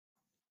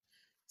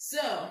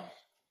So,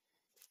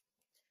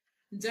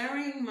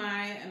 during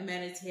my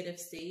meditative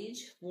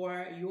stage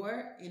for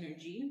your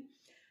energy,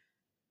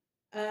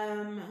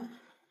 um,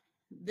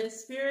 the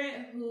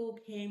spirit who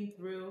came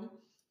through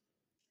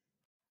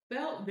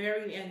felt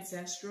very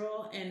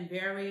ancestral and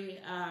very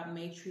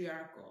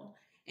matriarchal.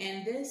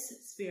 And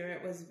this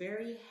spirit was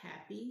very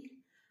happy.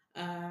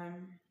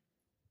 Um,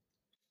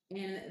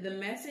 and the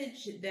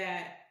message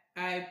that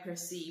I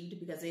perceived,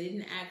 because they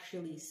didn't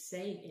actually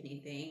say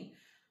anything,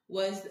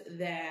 was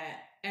that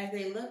as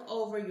they look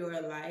over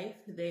your life,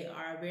 they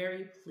are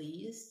very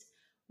pleased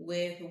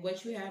with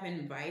what you have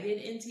invited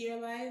into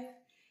your life.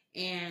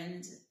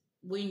 And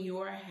when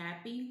you're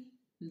happy,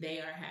 they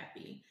are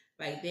happy.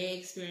 Like they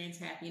experience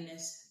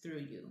happiness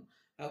through you.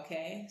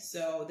 Okay.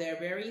 So they're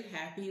very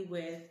happy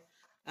with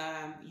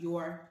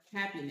your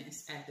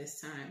happiness at this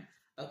time.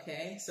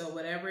 Okay. So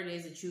whatever it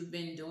is that you've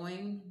been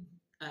doing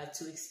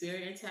to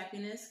experience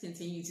happiness,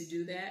 continue to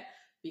do that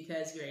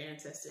because your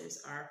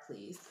ancestors are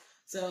pleased.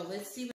 So let's see.